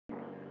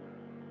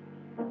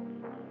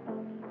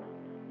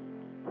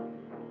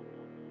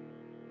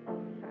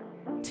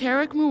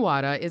Tariq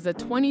Muata is a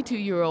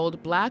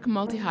 22-year-old Black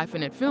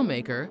multi-hyphenate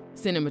filmmaker,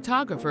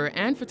 cinematographer,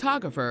 and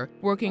photographer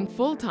working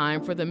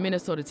full-time for the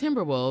Minnesota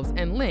Timberwolves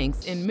and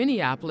Lynx in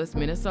Minneapolis,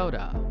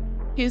 Minnesota.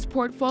 His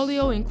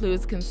portfolio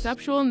includes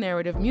conceptual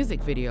narrative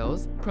music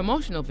videos,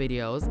 promotional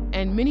videos,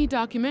 and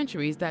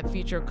mini-documentaries that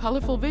feature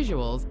colorful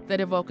visuals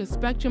that evoke a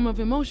spectrum of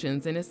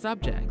emotions in his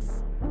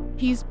subjects.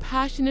 He's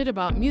passionate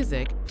about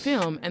music,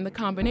 film, and the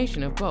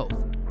combination of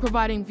both,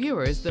 providing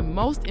viewers the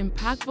most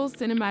impactful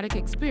cinematic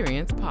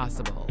experience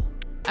possible.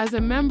 As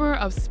a member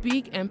of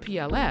SPEAK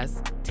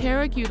MPLS,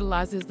 Tariq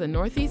utilizes the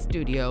Northeast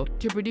studio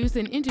to produce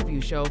an interview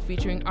show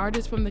featuring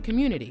artists from the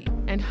community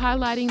and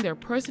highlighting their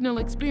personal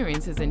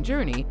experiences and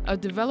journey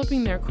of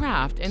developing their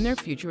craft and their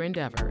future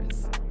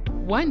endeavors.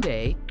 One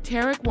day,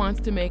 Tariq wants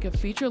to make a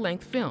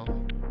feature-length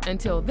film.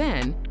 Until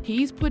then,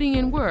 he's putting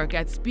in work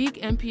at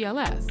SPEAK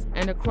MPLS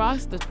and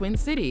across the Twin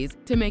Cities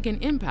to make an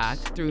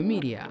impact through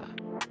media.